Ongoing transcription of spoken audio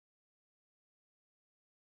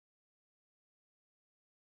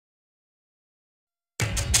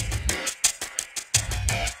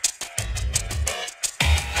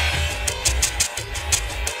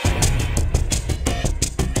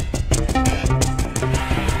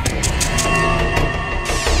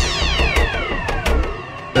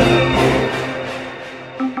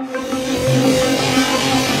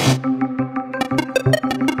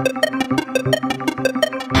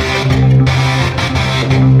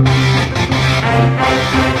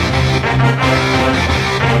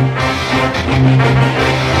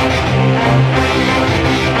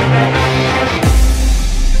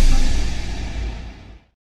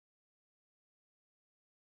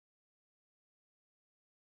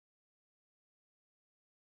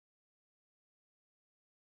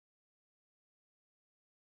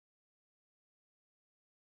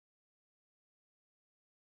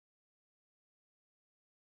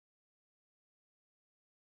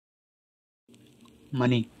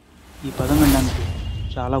Money ఈ పదం వినడానికి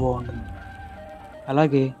చాలా బాగుంటుంది.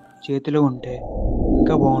 అలాగే చేతిలో ఉంటే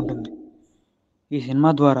ఇంకా బాగుంటుంది. ఈ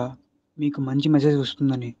సినిమా ద్వారా మీకు మంచి మెసేజ్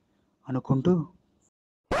వస్తుందని అనుకుంటూ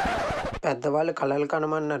పెద్దవాళ్ళు కళలు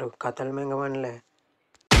కనమన్నారు, కథలు మింగమనిలే.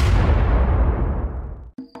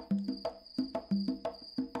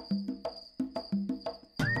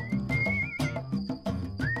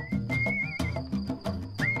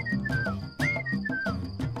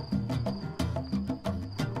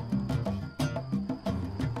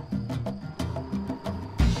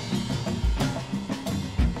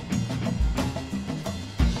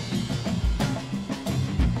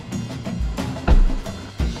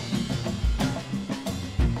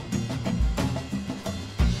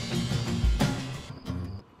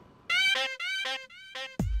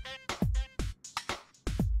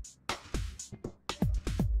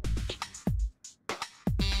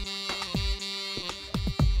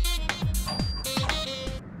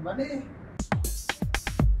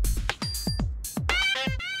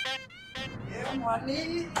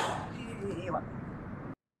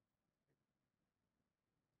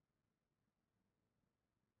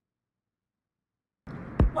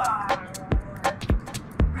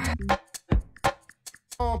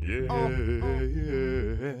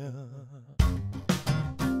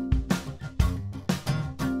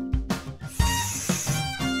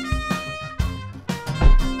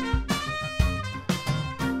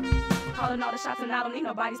 Calling all the shots and I don't need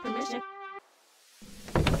nobody's permission.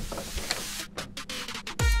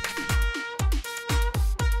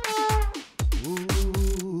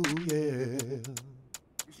 Ooh, yeah.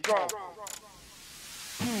 Strong.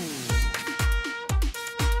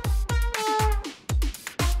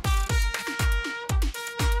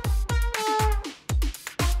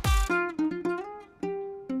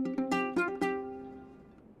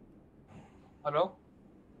 Hello,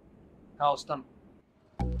 వస్తాను.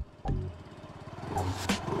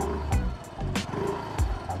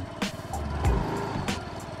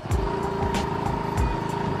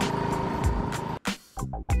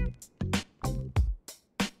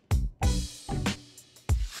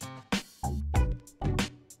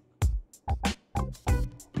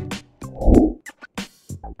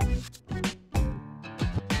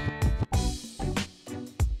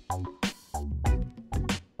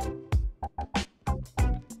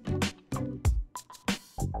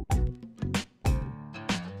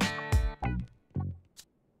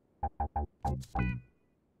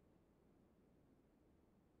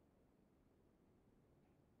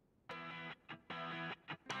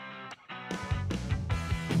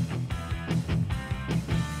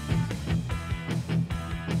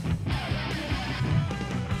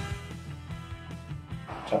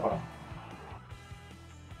 చెప్పరా?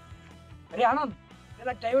 అరే ఆనంద్,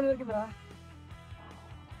 ఇలా టైం దొరికిందిరా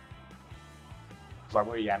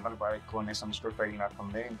బాబు. ఈ ఎండలు బాగా ఎక్కువ సన్స్ట్రోక్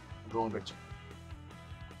తగిలినట్టుంది. రూమ్కి వచ్చి.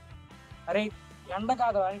 అరే ఎండ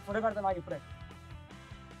కాదు అని ఫోటో పెడతా నాకు ఇప్పుడే.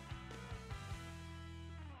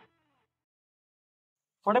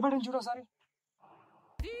 ఫోటో పెట్టింది చూడు ఒకసారి.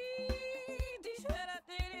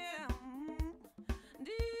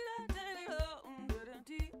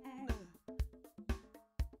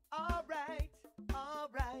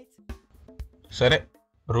 సరే,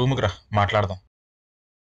 రూమ్కి రా, మాట్లాడదాం.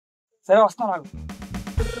 సరే వస్తాను నాకు.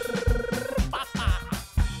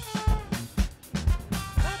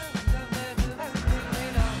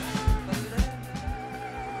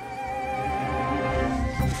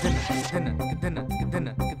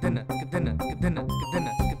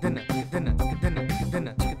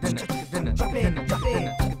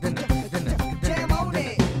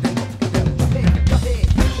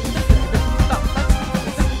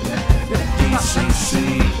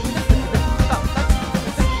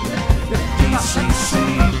 DCC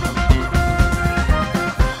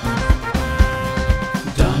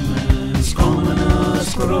Diamonds, commoners,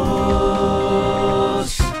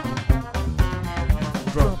 Crores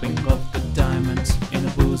dropping off the diamonds in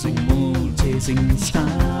a boozing mood, chasing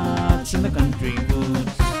stars in the country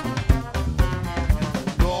woods.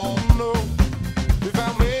 Don't know if I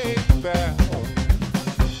make that.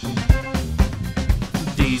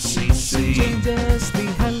 DCC changes the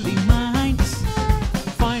healthy minds.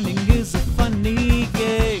 Finding is a funny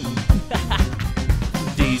game.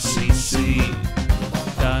 DCC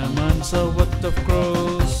diamonds are worth of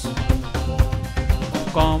crores.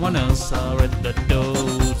 Commoners are at the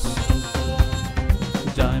doors.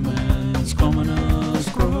 Diamonds, commoners,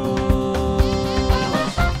 crores.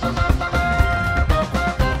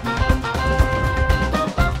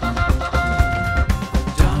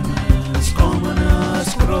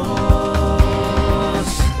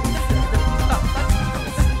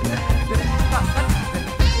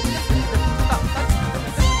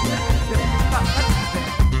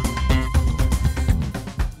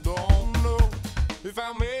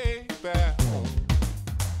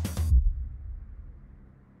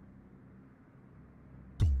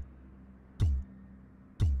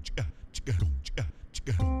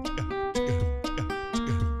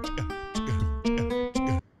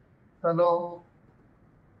 Hello.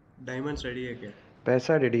 Diamonds ready है क्या?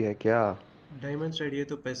 पैसा ready है क्या? Diamonds ready है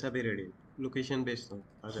तो पैसा भी ready है। लोकेशन भेजता हूँ,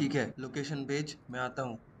 आ जा। ठीक है, लोकेशन भेज, मैं आता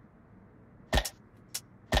हूँ।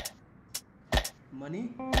 मनी?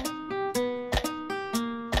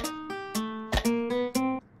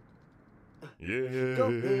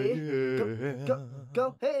 Go,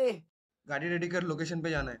 hey! गाड़ी रेडी कर, लोकेशन पे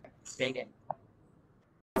जाना है। ठीक है।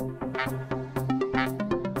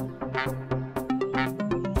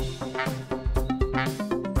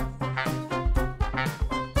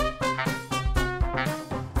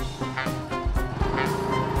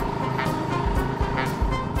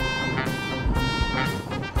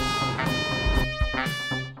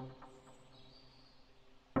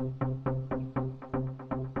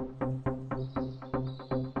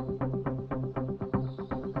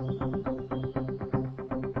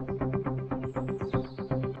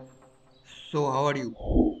 So, how are you?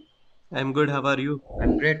 I'm good, how are you?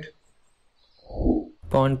 I'm great.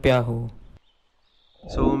 कौन प्या हो?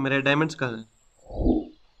 So मेरे डायमंड्स कहाँ हैं?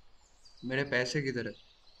 मेरे पैसे किधर है?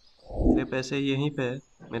 मेरे पैसे यहीं पे है,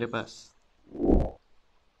 मेरे पास।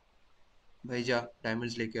 भाई जा,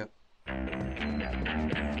 डायमंड्स लेके आ।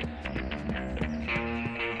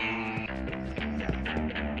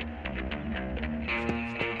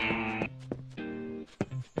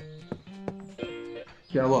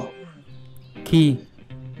 क्या हुआ? की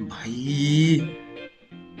भाई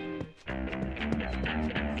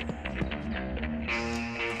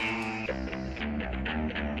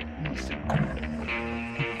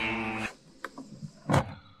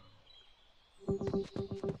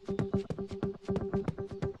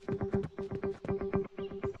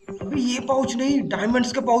अबे ये पाउच नहीं,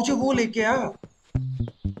 डायमंड्स का पाउच है, वो लेके आ।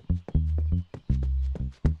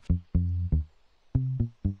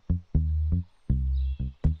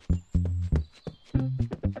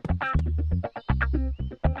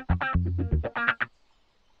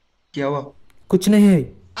 क्या हुआ? कुछ नहीं है।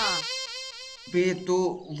 बे तो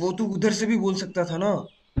वो तू उधर से भी बोल सकता था ना।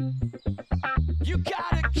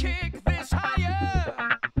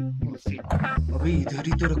 अबे इधर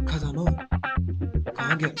ही तो रखा था ना,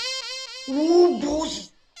 कहाँ गया? ओ बॉस,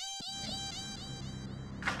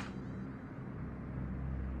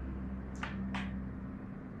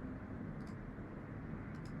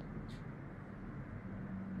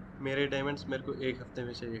 मेरे डायमंड्स मेरे को 1 हफ्ते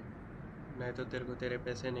में चाहिए, नहीं तो तेरे को तेरे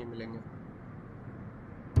पैसे नहीं मिलेंगे।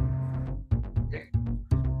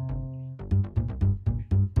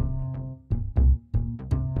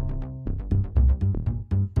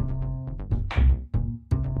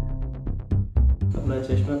 अपना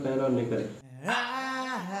चश्मा पहन और निकल।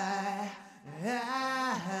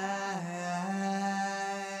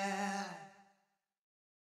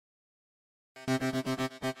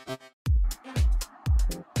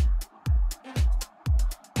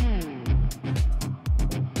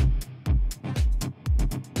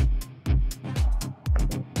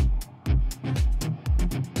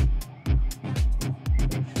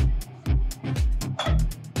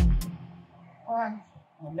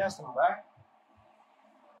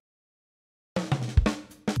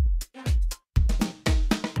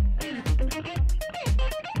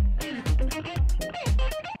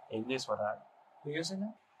 ఏం చేసిపోరా?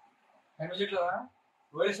 నేను చెట్లవా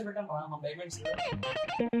వేసి పెట్టాను మా డైమండ్స్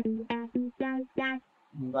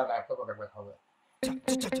ఇంకా ల్యాప్టాప్ అక్కడ పెట్టాలి.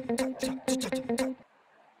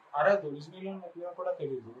 అరే ఒరిజినల్ మెటీరియల్ కూడా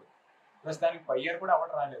తెలీదు, ప్లస్ దానికి పయ్యర్ కూడా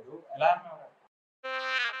అవ్వడం రాలేదు, ఎలా అన్నావు?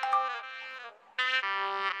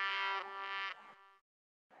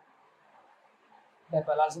 రేపు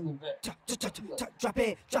వెళ్ళాల్సింది నువ్వే.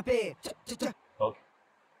 Okay.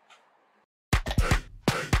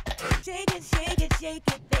 Shake it, shake it, shake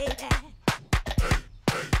it, baby.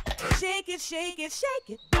 Shake it, shake it, shake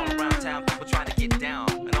it. All around town, people trying to get down.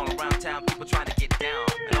 And all around town, people trying to get down.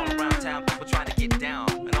 And all around town, people trying to get down.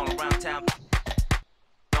 And all around town,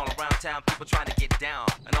 people trying to get down.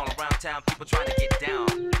 And all around town, people trying to get down.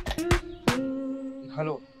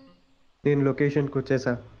 Hello, నేను లొకేషన్కి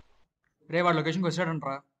వచ్చేసా. రే వాడు లొకేషన్కి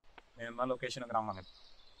వచ్చాడంట్రా. నేను మా లొకేషన్కి రమ్మని.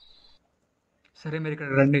 సరే మీరు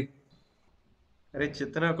ఇక్కడ రండి. అరే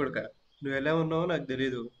చిత్తనా కొడుక, నువ్వు ఎలా ఉన్నావో నాకు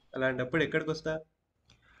తెలీదు, అలాంటప్పుడు ఎక్కడికి వస్తా?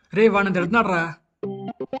 రే వాడిని తిడుతున్నాడు రా.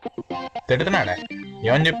 తిడుతున్నాడా?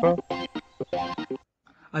 ఏమని చెప్పు?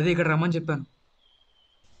 అది ఇక్కడ రమ్మని చెప్పాను.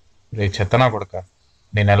 రే చెత్తనా కొడుక,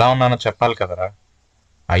 నేను ఎలా ఉన్నానో చెప్పాలి కదరా.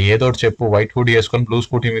 ఆ ఏదోటి చెప్పు, వైట్ హుడీ వేసుకొని బ్లూ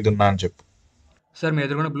స్కూటీ మీద ఉన్నా అని చెప్పు. సార్ మీ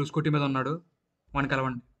ఎదురుగా బ్లూ స్కూటీ మీద ఉన్నాడు, వాడిని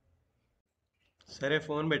కలవండి. సరే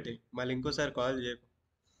ఫోన్ పెట్టి మళ్ళీ ఇంకోసారి కాల్ చేయకు.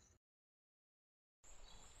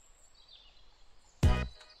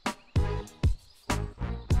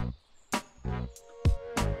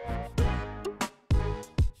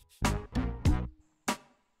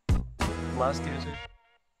 Mask use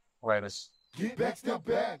virus. Get back, step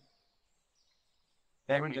back.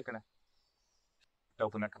 Diamond check करें.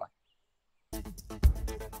 Open करा.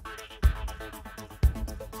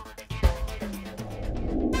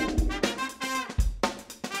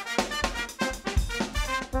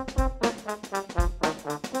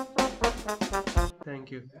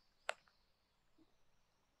 Thank you.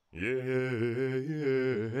 Yeah.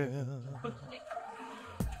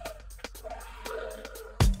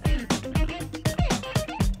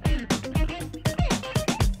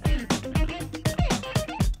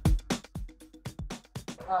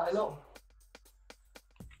 हेलो.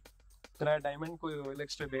 तेरा डायमंड कोई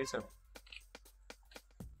OLX पे बेच है.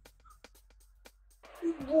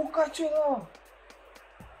 वो का चलो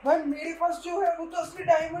भाई, मेरे पास जो है वो तो असली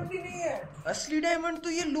डायमंड ही नहीं है। असली डायमंड तो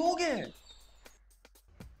ये लोग हैं।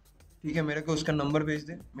 ठीक है, मेरे को उसका नंबर भेज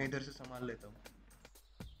दे, मैं इधर से संभाल लेता हूँ।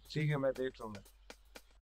 ठीक है, मैं देख लूंगा।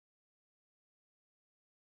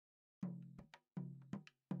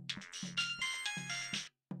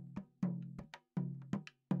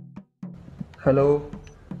 হ্যালো,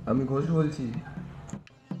 আমি ঘোষ বলছি।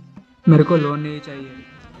 मेरे को लोन नहीं चाहिए।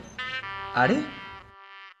 अरे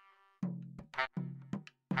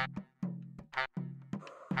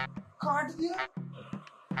काट दिया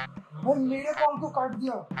और मेरे कॉल को काट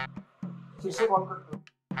दिया। फिर से कॉल करता हूँ।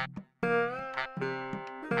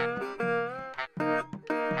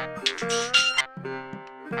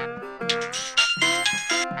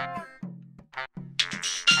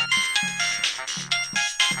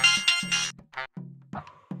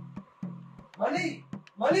 मनी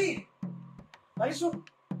मनी मनी सुन,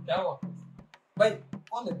 क्या हुआ भाई?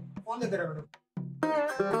 फोन दे तेरा बेटा।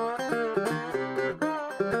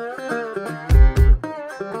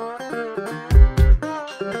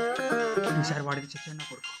 ఈసారి వాడికి చెప్పాను నా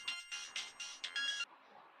కొడుకు।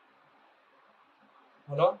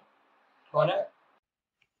 हेलो, कौन है?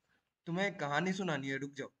 तुम्हें एक कहानी सुनानी है,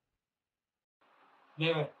 रुक जाओ।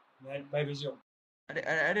 नहीं मैं बिजी हूँ। अरे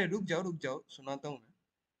अरे अरे रुक जाओ, सुनाता हूँ मैं।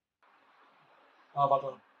 हाँ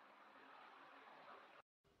बताओ।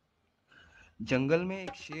 जंगल में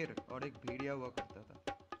एक शेर और एक भेड़िया हुआ करता था।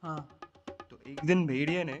 हाँ तो एक दिन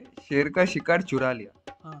भेड़िया ने शेर का शिकार चुरा लिया।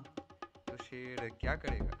 हाँ। तो शेर क्या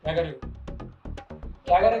करेगा? क्या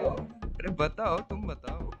करेगा? अरे बताओ, तुम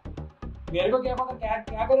बताओ। मेरे को क्या पता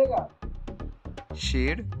क्या करेगा?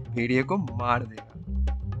 शेर भेड़िए को मार देगा।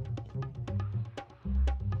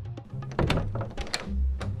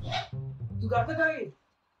 तू करता क्या है?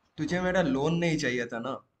 तुझे मेरा लोन नहीं चाहिए था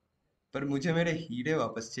ना, पर मुझे मेरे हीरे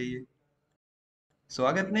वापस चाहिए।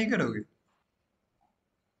 स्वागत नहीं करोगे?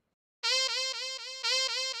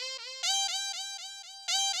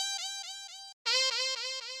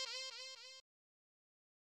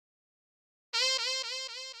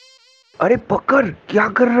 अरे पकड़, क्या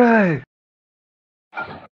कर रहा है?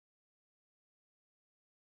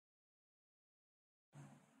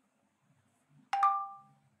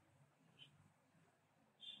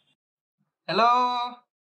 हेलो,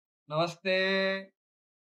 नमस्ते।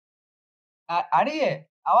 आ रही है?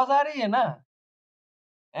 आवाज आ रही है ना?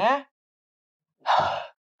 हैं?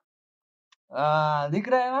 दिख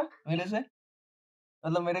रहा है ना मेरे से?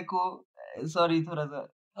 मतलब मेरे को सॉरी, थोड़ा सा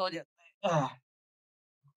हो जाता है।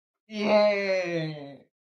 ये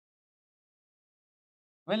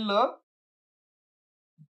मिल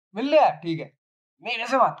लिया, ठीक है। मेरे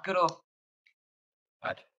से बात करो।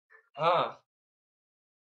 हाँ,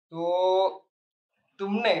 तो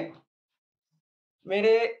तुमने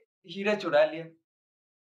मेरे हीरे चुरा लिए,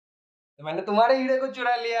 तो मैंने तुम्हारे हीरे को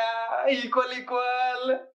चुरा लिया। इक्वल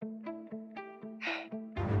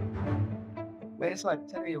मेरे से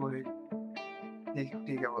अच्छा नहीं बोले।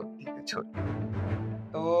 ठीक है वो, ठीक है, छोड़।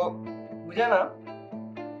 तो मुझे ना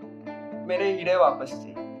मेरे हीरे वापस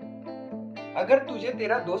चाहिए। अगर तुझे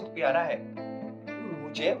तेरा दोस्त प्यारा है तो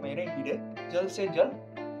मुझे मेरे हीरे जल्द से जल्द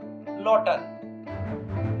लौटा दे।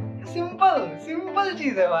 सिंपल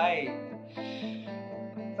चीज है भाई,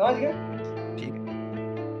 समझ गया? ठीक है,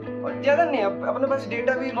 और ज्यादा नहीं, अपने पास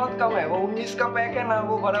डेटा भी बहुत कम है। वो 19 का पैक है ना,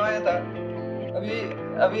 वो भरा हुआ था।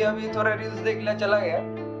 अभी थोड़ा रील्स देख लिया, चला गया।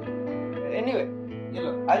 एनीवे, ये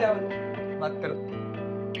लो, आ जाओ, बात करो।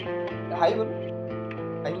 हाय बोलो,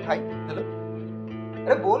 हाय हेलो।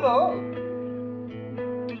 अरे बोलो,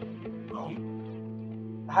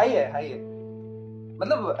 हाय है,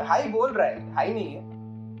 मतलब हाय बोल रहा है, हाय नहीं है।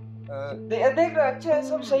 देख रहा है, अच्छा है,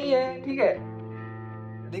 सब सही है, ठीक है,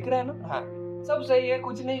 दिख रहा है ना? हाँ, सब सही है,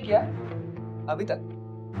 कुछ नहीं किया अभी तक।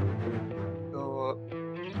 तो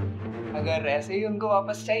अगर ऐसे ही उनको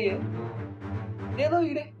वापस चाहिए तो दे दो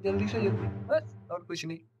हीरे जल्दी से जल्दी, बस, और कुछ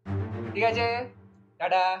नहीं। ठीक है,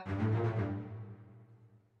 टाटा।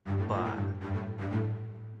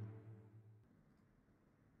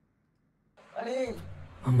 अरे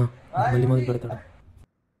అమ్మ మళ్ళీ మొదలు పెడతాడు.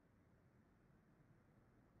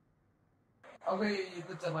 अबे ये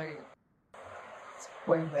तो चला गया,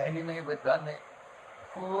 कोई बैग ही नहीं बताने।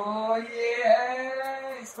 ओ ये है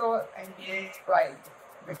इसको, ये राइट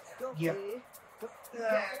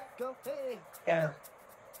क्या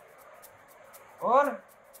और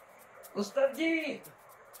उस्ताद जी,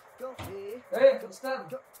 उस्ताद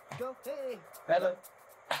हेलो,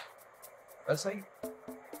 ऐसा ही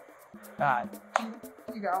हाँ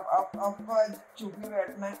ठीक है। आपको आज चुप ही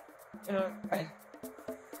बैठना है,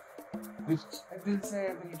 दिल से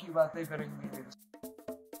दिल की बातें करेंगे।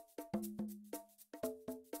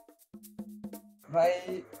 भाई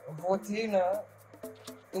वो थी ना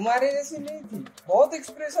तुम्हारे जैसी नहीं थी, बहुत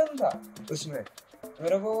एक्सप्रेशन था उसमें,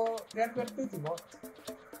 मेरे को प्यार करती थी बहुत,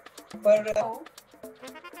 पर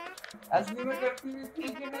असली में करती भी थी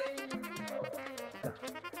कि नहीं।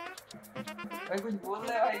 भाई कुछ बोल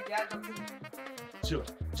रहे भाई, क्या करती चुप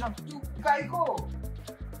काई को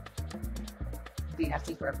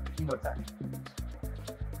ऐसी नहीं होता है।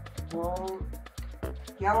 वो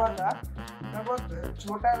क्या हुआ था, मैं बहुत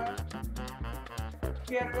छोटा था,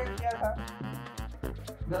 क्या था,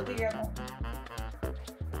 गलती क्या था,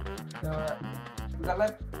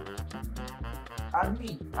 गलत आदमी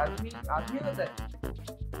होता है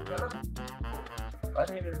गलत।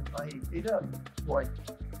 अरे भाई इधर बॉय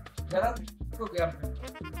गलत को क्या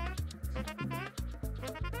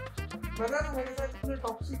पता ना, मेरे साथ इतने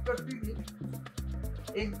टॉक्सिक करती थी।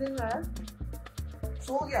 एक दिन मैं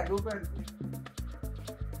सो गया दोपहर को,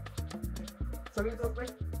 सभी तो पे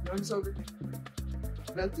सो गए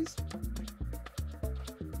गलती से।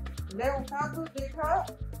 मैं उठा तो देखा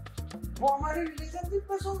वो हमारी रिलेशनशिप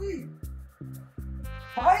में सो गई।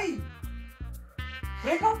 भाई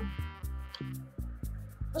ब्रेकअप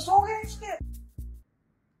तो सो गए इसके।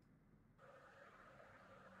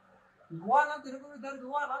 हुआ ना, तेरे को भी दर्द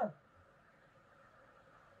हुआ ना।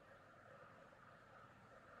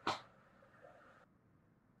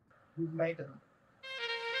 Good night.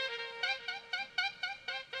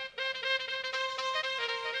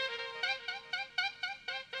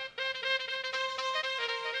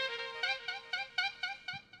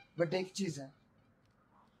 बट एक चीज है,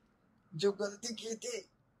 जो गलती की थी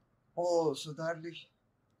वो सुधार ली,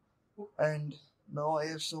 and now I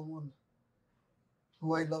have someone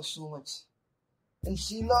who I love so much, and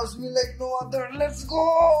she loves me like no other. Let's go!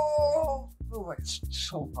 Oh my, it's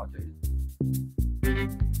so hot.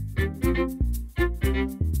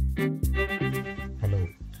 Hello,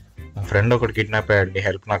 నా ఫ్రెండ్ ఒకటి కిడ్నాప్ అయ్యాడు, నీ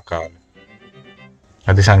హెల్ప్ నాకు కావాలి.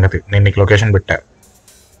 అది సంగతి. నేను నీకు లొకేషన్ పెట్టా,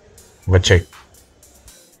 వచ్చాయి.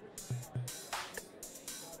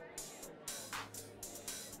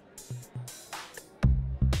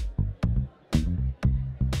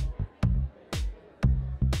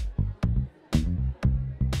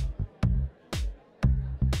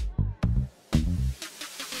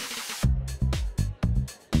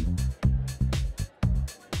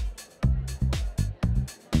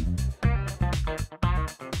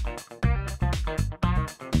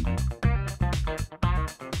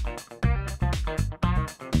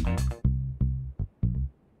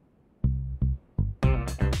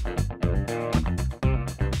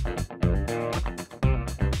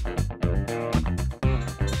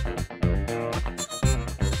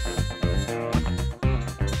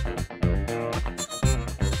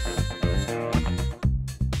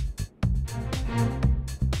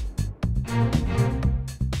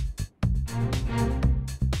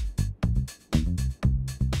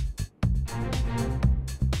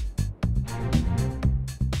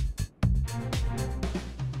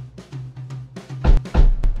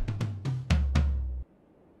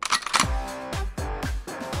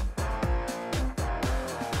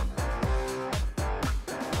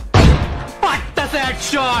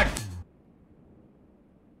 Shot!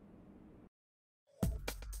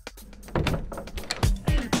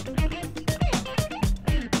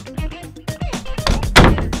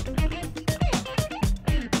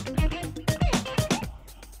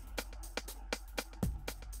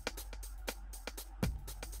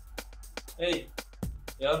 Hey,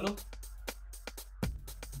 ఎవరు నువ్వు?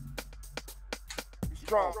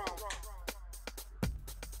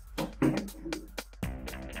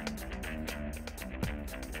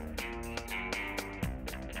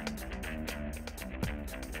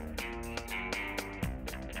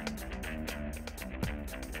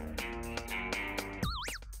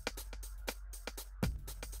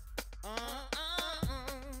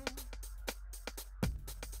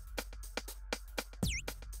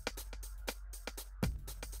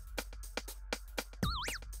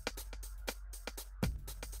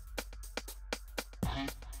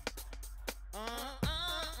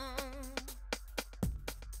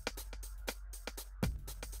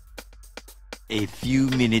 A few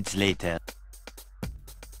minutes later.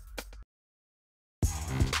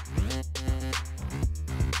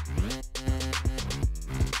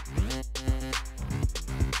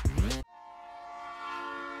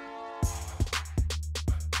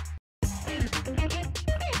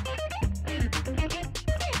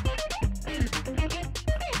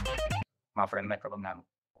 మా ఫ్రెండ్ ఎక్కడ ఉన్నాను?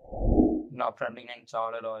 నా ఫ్రెండ్కి నేను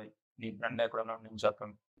చాలా లాయల్. నీ ఫ్రెండ్ ఎక్కడ ఉన్నాను నేను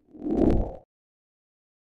చెప్పను.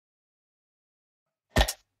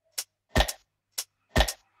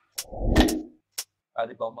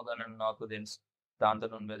 అది బొమ్మగానని నాకు తెలుసు. దాంతో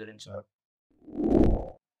నన్ను బెదిరించారు.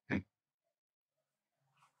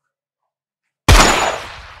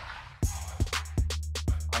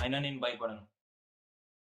 అయినా నేను భయపడను.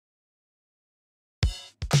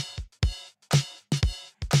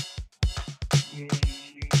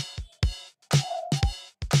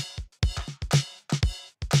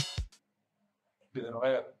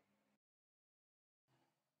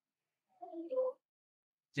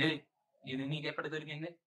 ఇది నీకెక్కడ దొరికింది?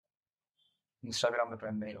 ఇన్స్టాగ్రామ్ లో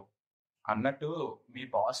ట్రెండ్ అయ్యావు అన్నట్టు. మీ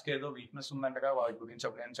బాస్కి ఏదో వీక్నెస్ ఉందంటగా, వాడి గురించి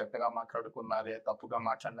అప్పుడు నేను చెత్తగా మాట్లాడుకున్నదే తప్పుగా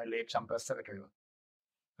మాట్లాడినా లేపు చంపేస్తారు కదా.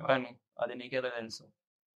 కానీ అది నీకేదో తెలుసు.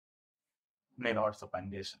 నేను వాడితో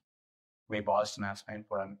పని చేశాను. మీ బాస్ నాశనం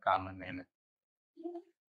అయిపోవడానికి కారణం నేనే.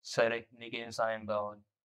 సరే, నీకేం సాయం కావాలి?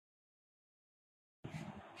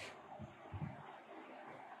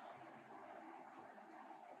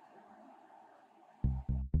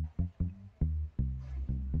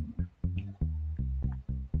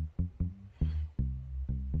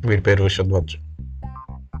 వీడి పేరు వృషద్వాజ్.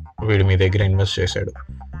 వీడు మీ దగ్గర ఇన్వెస్ట్ చేశాడు.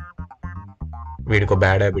 వీడికి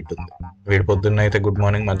బ్యాడ్ హ్యాబిట్ ఉంది. వీడు పొద్దున్న అయితే గుడ్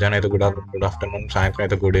మార్నింగ్, మధ్యాహ్నం అయితే గుడ్ ఆఫ్టర్నూన్, సాయంత్రం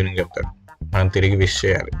అయితే గుడ్ ఈవినింగ్ చెప్తాడు. మనం తిరిగి విష్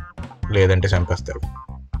చేయాలి, లేదంటే చంపేస్తాడు.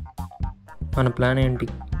 మన ప్లాన్ ఏంటి?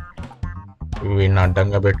 వీడిని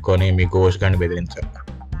అడ్డంగా పెట్టుకొని మీ ఘోష్ గాని బెదిరించాలి.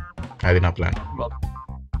 అది నా ప్లాన్.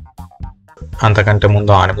 అంతకంటే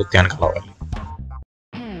ముందు ఆనుభూత్యానికి కావాలి.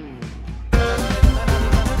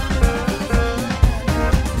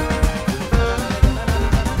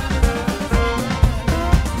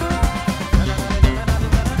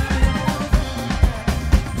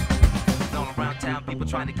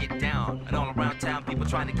 Trying to get down, and all around town people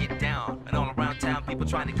trying to get down, and all around town people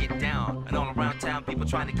trying to get down, and all around town people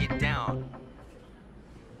trying to get down.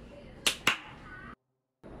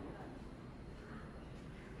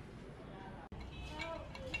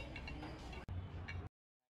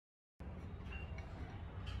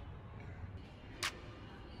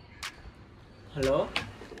 Hello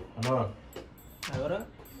hello, ఎవరు?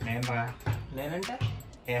 నేనంటే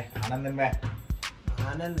ఆనందం బే.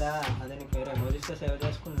 ఆనందా? అదే నీ పేరు ఎమోజీస్తో save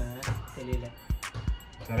చేసుకున్నా, తెలియలే.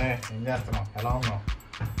 సరే, ఏం చేస్తున్నావు? ఎలా ఉన్నావు?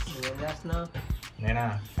 నువ్వేం చేస్తున్నావు? నేనా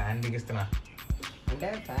ఫ్యాన్ బిగిస్తున్నా. అంటే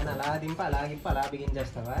ఫ్యాన్ అలా దింపి అలా గిప్పి అలా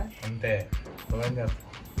బిగించేస్తావా? అంతే. నువ్వేం చేస్తావు?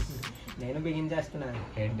 నేను బిగించేస్తున్నా.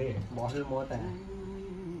 ఏంటి? బాటిల్ మూత.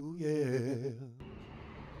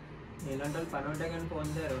 నేనంటే పని ఉంటే కానీ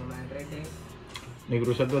ఫోన్ చేయరు. మ్యాటర్ ఏంటి? నీకు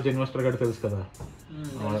వృషద్వాజ్ ఇన్వెస్టర్ గారు తెలుసు కదా,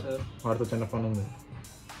 వాడితో చిన్న పని ఉంది.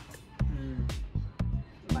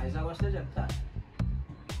 వైజాగ్ వస్తే చెప్తా.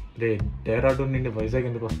 రే, డెహ్రాడూన్ నుండి వైజాగ్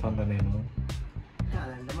ఎందుకు వస్తాను నేను?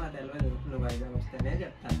 అదంటే మా తెలియదు. నువ్వు వైజాగ్ వస్తేనే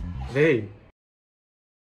చెప్తా. రే,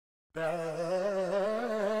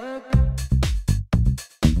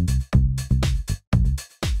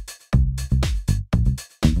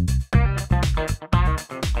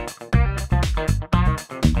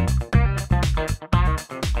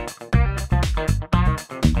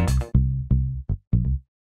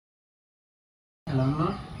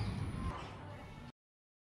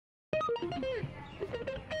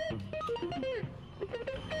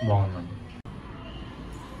 బాగున్నాను.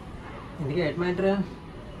 ఇందుకే ఎట్ మ్యాటర్?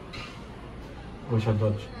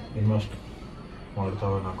 వృషద్వాజ్ ఇన్వెస్ట్ వాడితో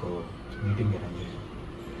నాకు మీటింగ్ అయింది.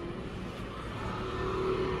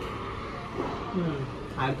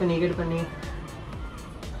 ఆడితే నీకెట్ పని?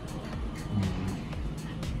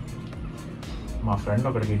 మా ఫ్రెండ్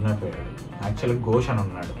ఒకటి కిడ్నాప్ అయ్యాడు. యాక్చువల్గా ఘోష్ అని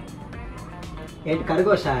ఉన్నాడు. ఏంటి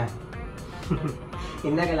కరుగోషా?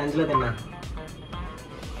 ఇందాక లంచ్లో తిన్నా.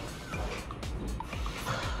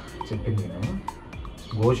 చెప్పింది నేను.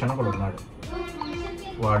 ఘోష్ అని ఒకడు ఉన్నాడు.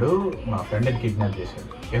 వాడు మా ఫ్రెండ్ని కిడ్నాప్ చేశాడు.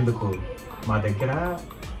 ఎందుకు? మా దగ్గర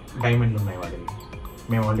డైమండ్లు ఉన్నాయి వాడివి.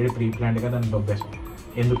 మేము ఆల్రెడీ ప్రీ ప్లాన్డ్గా దాన్ని దొబ్బేసాం.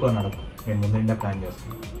 ఎందుకు అని అడగం, మేము ముందుండే ప్లాన్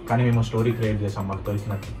చేస్తాం. కానీ మేము స్టోరీ క్రియేట్ చేసాం మాకు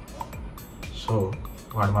దొరికినట్టు. సో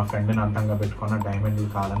వాడు మా ఫ్రెండ్ని అడ్డంగా పెట్టుకున్న డైమండ్లు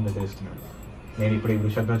కావాలని బెదిరిస్తున్నాడు. నేను ఇప్పుడు ఈ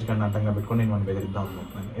వృషద్వాజ్ గారిని అడ్డంగా పెట్టుకొని నేను మనం బెదిరిద్దాం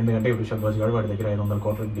అనుకుంటున్నాను. ఎందుకంటే ఈ వృషద్వాజ్ గారు వాడి దగ్గర 500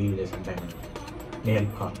 కోట్లు డీల్ చేశాను డైమండ్. నీ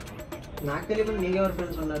హెల్ప్ కావాలి. నాకు తెలియదు. నీకెవరు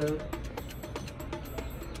ఫ్రెండ్స్ ఉన్నారు?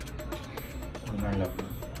 ఉన్నాడు.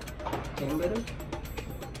 ఏం పేరు?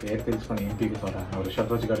 పేరు తెలుసుకొని ఏం పీకుతారా?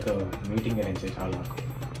 వృషధ్వజ్ గారితో మీటింగ్ అరేంజ్ చేసి చాలా నాకు.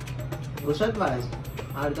 వృషధ్వజ్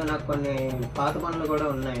వాడితో నాకు కొన్ని పాత పనులు కూడా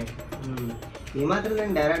ఉన్నాయి. ఈ మాత్రం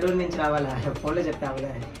నేను డెహ్రాడూన్ నుంచి రావాలా? ఫోన్లో చెప్తే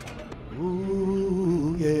అవగా.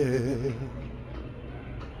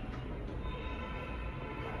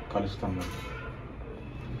 కలుస్తాం మరి.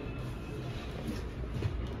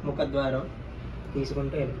 ముఖద్వారం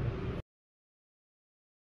తీసుకుంటూ వెళ్ళి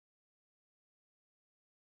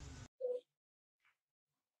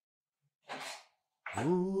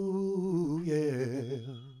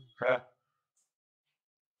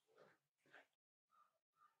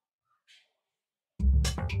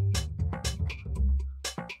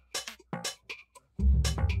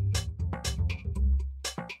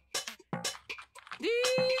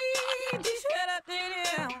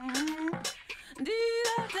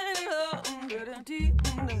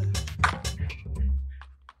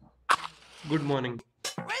Good morning.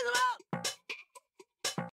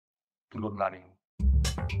 Good morning.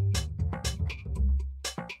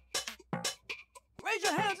 Raise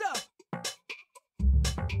your hands up.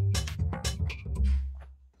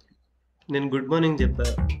 నేను గుడ్ మార్నింగ్ చెప్పా.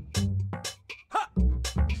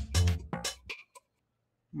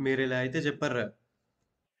 మీరు ఇలా అయితే చెప్పారా?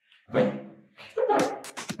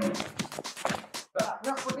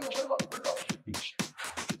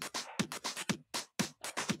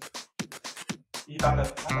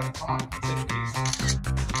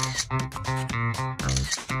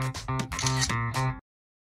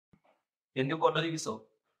 ఎందుకు కొట్ట దిగిస్తావు?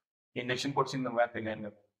 ఇండక్షన్ పొడిచింది నువ్వే తెలియను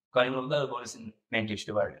కదా. కానీ ముందు అది పోలిసింది నేను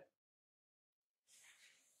టెస్ట్ వాడు.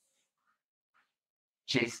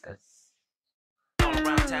 Jesus. All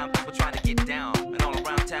around town, people trying to get down. And all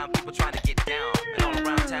around town, people trying to get down. And all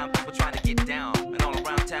around town, people trying to get down. And all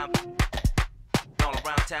around town, all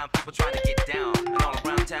around town, people trying to get down. And all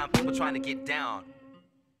around town, people trying to get down.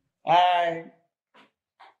 हाय,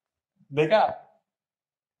 देखा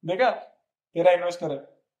देखा तेरा investor है.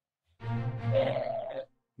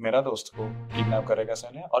 मेरा दोस्त को kidnap करेगा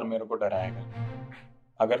साले और मेरे को डराएगा.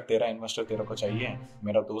 अगर तेरा इन्वेस्टर तेरे को चाहिए,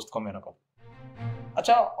 मेरा दोस्त को मेरे को.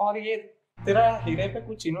 अच्छा, और ये तेरा हीरे पे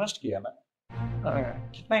कुछ इन्वेस्ट किया ना?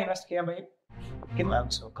 कितना इन्वेस्ट किया भाई? कितना?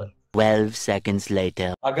 12 seconds later.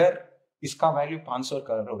 अगर इसका वैल्यू 500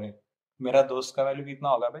 करोड़ है, मेरा दोस्त का वैल्यू कितना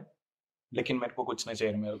होगा भाई? लेकिन मेरे को कुछ नहीं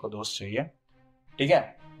चाहिए, मेरे को दोस्त चाहिए. ठीक है,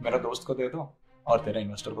 मेरा दोस्त को दे दो और तेरा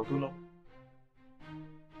इन्वेस्टर को तू लो.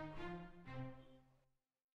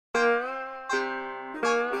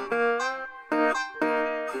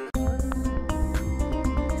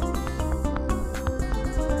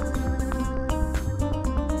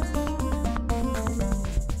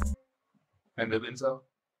 ఎందుకు తెలుసా?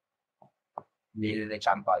 నీదే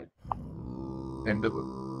చంపాలి. ఎందుకు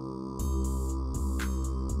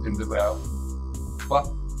ఎందుకు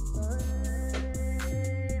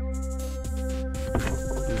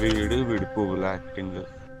వీడు విడిపోవుల యాక్టింగ్.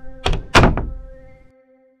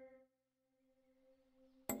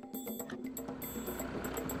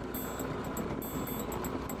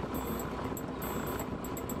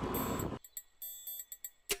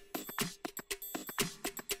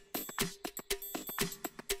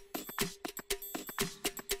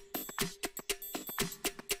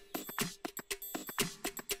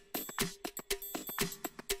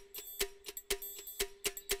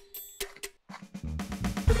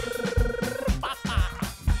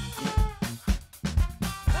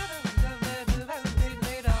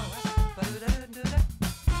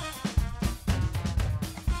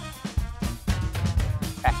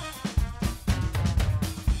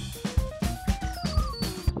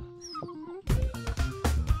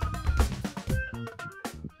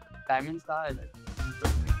 Diamonds का है.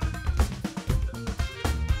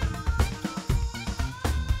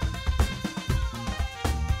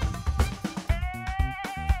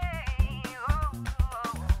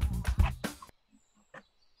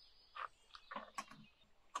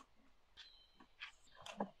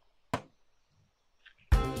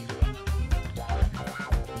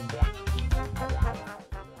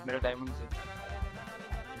 मेरा डायमंड से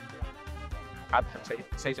आप सही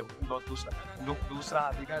सही से लुक दूसरा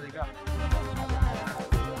दिखा दिखा.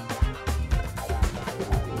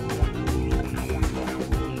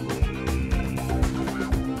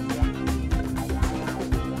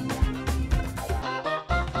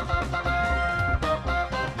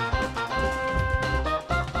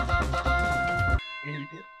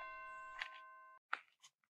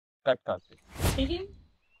 कार्तिक.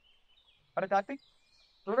 अरे कार्तिक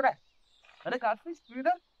तू इधर है. अरे कार्तिक तू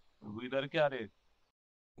इधर. तू इधर क्या रे?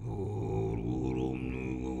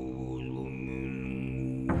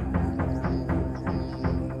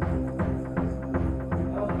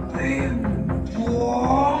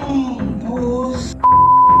 Boy!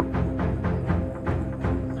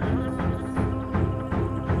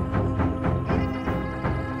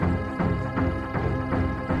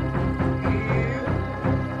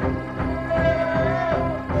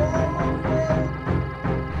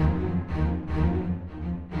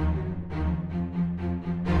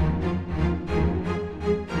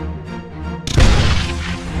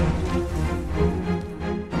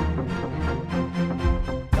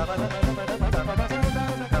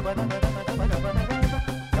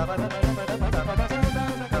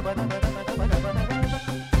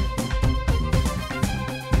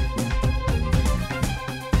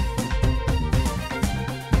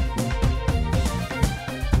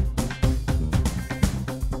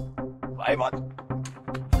 బాత్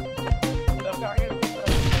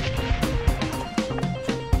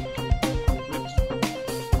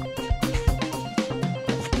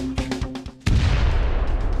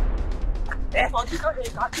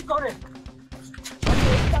कार्तिक कौन है?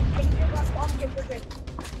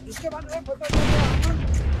 इसके बाद में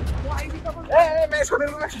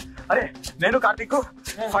అరే నేను కార్తీక్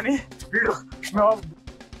ఫనీ వీడు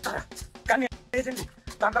కానీ ఏజెంట్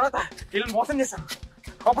దాని తర్వాత వీళ్ళని మోసం చేశాను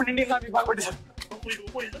అప్పుడు నిండి ఇంకా మీకు బాగుపడ్డాను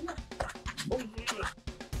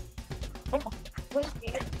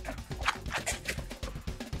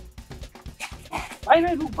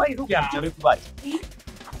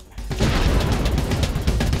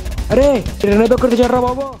अरे ट्रेन तो करते चल रहा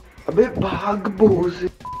बाबा अबे भाग बोझ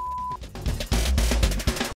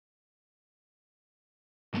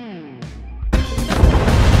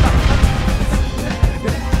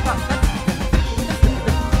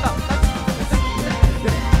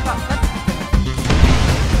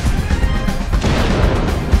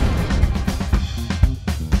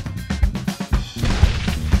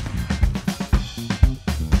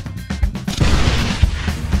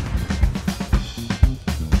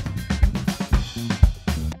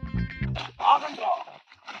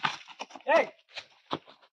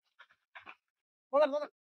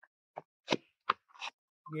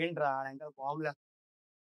ఏంట్రా ఇంకా బాంబులా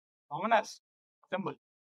కామనర్స్ సింపుల్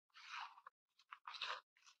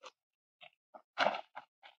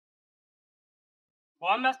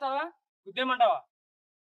బాంబు వేస్తావా గుద్దేమంటావా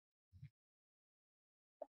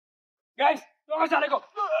guys చాలేకో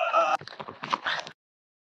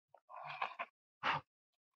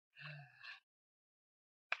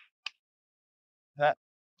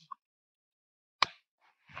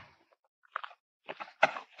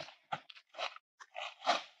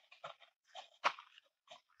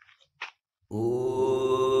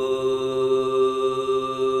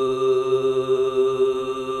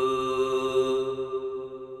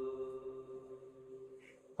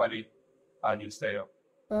Phani, are you stay up?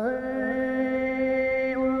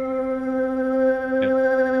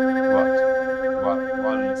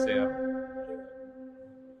 What you stay up?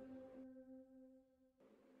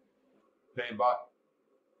 Hey, bot.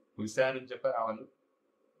 Hussain చెప్పారు వాళ్ళు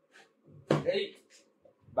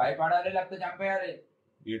భయపడాలి లేకపోతే చంపేయాలి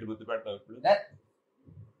వీటి గుర్తు పెడతావు ఇప్పుడు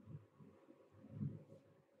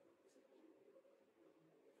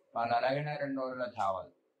మన అలాగే 2 రోజుల్లో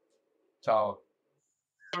చావాలి చావు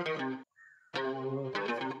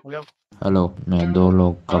हेलो मैं 2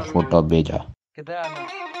 लोग का फोटो भेजा किधर आना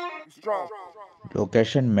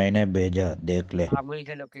लोकेशन मैंने भेजा देख ले आप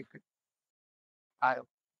मुझे लोकेशन आयो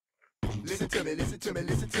Listen to me, listen to me,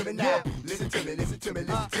 listen to me now. Listen to me, listen to me,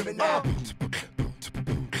 listen to me now.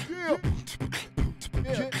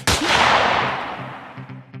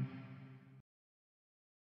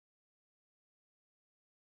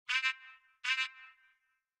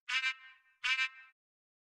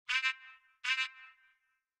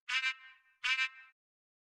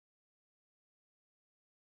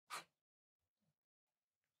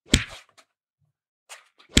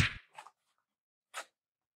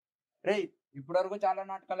 రే ఇప్పటి వరకు చాలా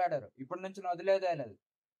నాటకాలు ఆడారు ఇప్పటి నుంచి వదిలేదే లేదు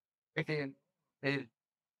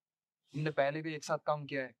हमने पहले भी एक साथ काम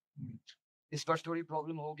किया है इस बार थोड़ी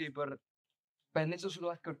प्रॉब्लम होगी पर पहले से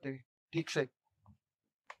शुरुआत करते हैं ठीक से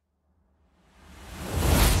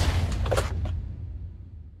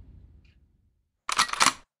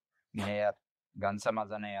नहीं यार गन से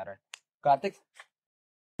मजा नहीं आ रहा है Kartik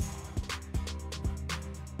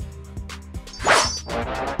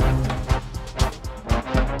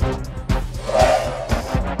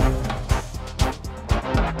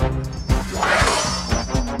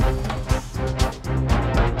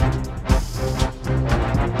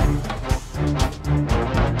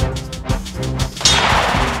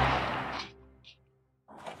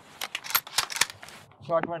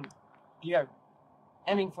short one clear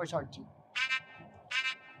aiming for short two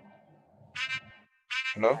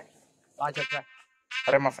hello आज अच्छा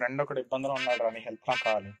అరే మా ఫ్రెండ్ ఒకటి ఇబ్బందిలో ఉన్నాడు రా నీ హెల్ప్ నాకు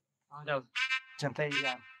కావాలి आ जाओ चलते ही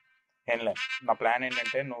यार ఏం లేదు నా ప్లాన్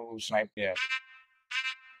ఏంటంటే నువ్వు స్నైప్ చేయాలి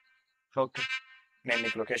ఓకే నేను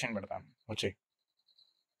నీకు లొకేషన్ పెడతాను వచ్చి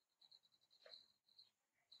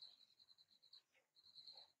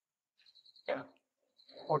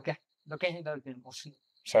ఓకే లొకేషన్ దొరికింది వస్తుంది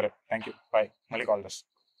సరే థ్యాంక్ యూ బాయ్ మళ్ళీ కాల్ చేస్తా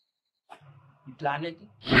ఈ ప్లాన్ ఏంటి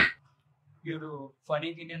వీడు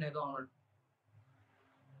ఫనీకి నేను ఏదో అన్నాడు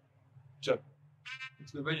చెప్పు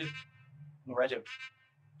నువ్వే చెప్పు నువ్వే చెప్పు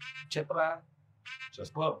చెప్పరా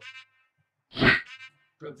చెప్పు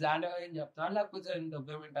ఇప్పుడు ప్లాన్ ఏం చెప్తా లేకపోతే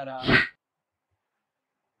డబ్బు వింటారా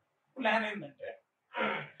ప్లాన్ ఏంటంటే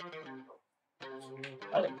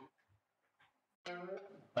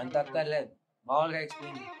అంత అక్కర్లేదు మామూలుగా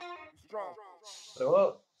ఎక్స్ప్లెయిన్. బ్రో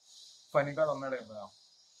ఫనీ గాడు ఉన్నాడు కదా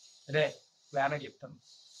రే ప్లాన్ చెప్తాను.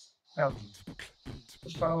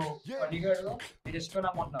 ఫనీ గాడు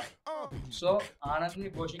చేసుకున్నామన్నా. సో ఆనంద్ని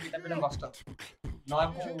ఘోష్ని కిటపడానికి వస్తాను.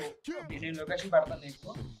 నాకు నేను లొకేషన్ పెడతాను నీకు.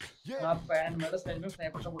 నాకు 500 meters రేంజ్ మీద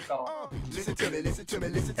స్నైపర్ షాట్ కావాలి.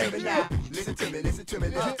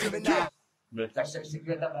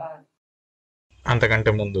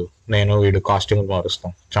 అంతకంటే ముందు నేను వీడు కాస్ట్యూమ్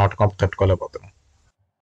మారుస్తాం. చెమట కంపు తట్టుకోలేకపోతున్నాం.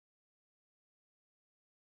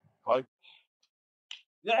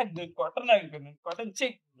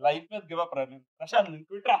 లైఫ్ మీద గివ్ అప్ రా. ప్రశాంత్ నేను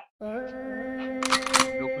క్విట్రా.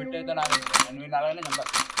 నువ్వు క్విట్ అయితే నేను అలానే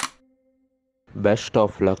చంపాలి. Best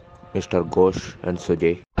of luck, Mr. Ghosh and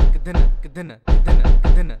Sujay.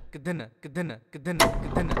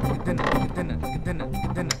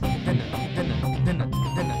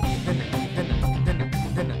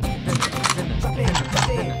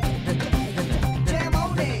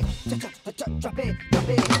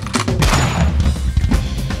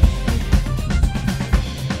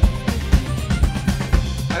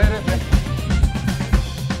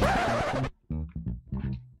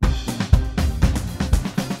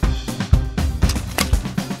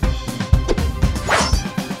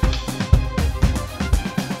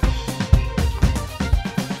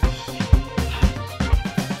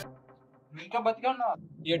 ఇంకా బతిగా ఉన్నా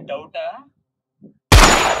ఏ డౌటా?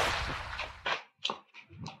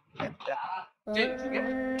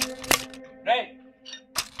 రైట్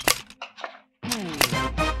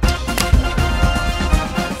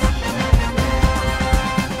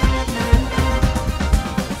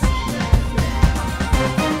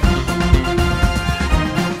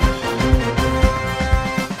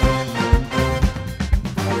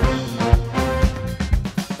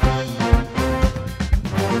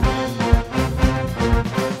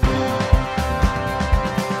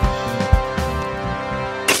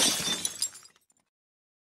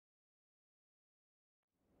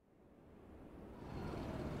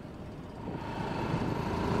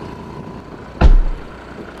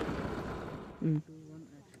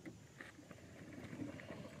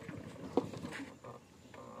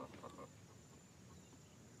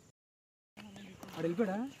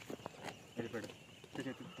వెళ్ళిపోయాడా?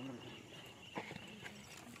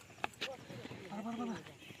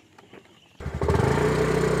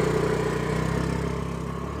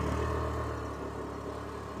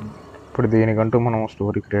 ఇప్పుడు దీనికంటూ మనం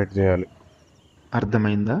స్టోరీ క్రియేట్ చేయాలి.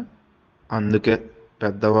 అర్థమైందా? అందుకే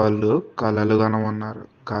పెద్దవాళ్ళు కలలు కనమన్నారు,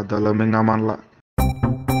 కథలు మింగమల్లా.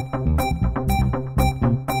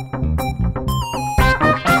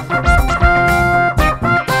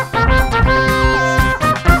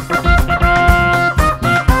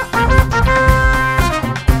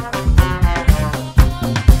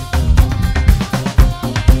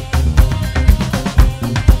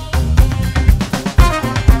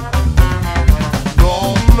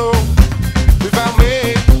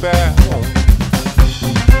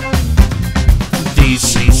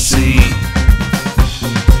 DCC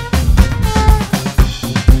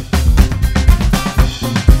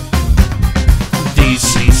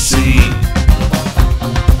DCC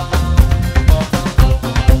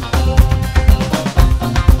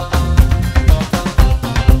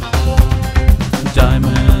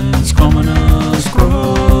Diamonds, commoners,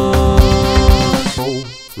 Crores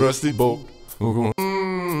Rusty boat.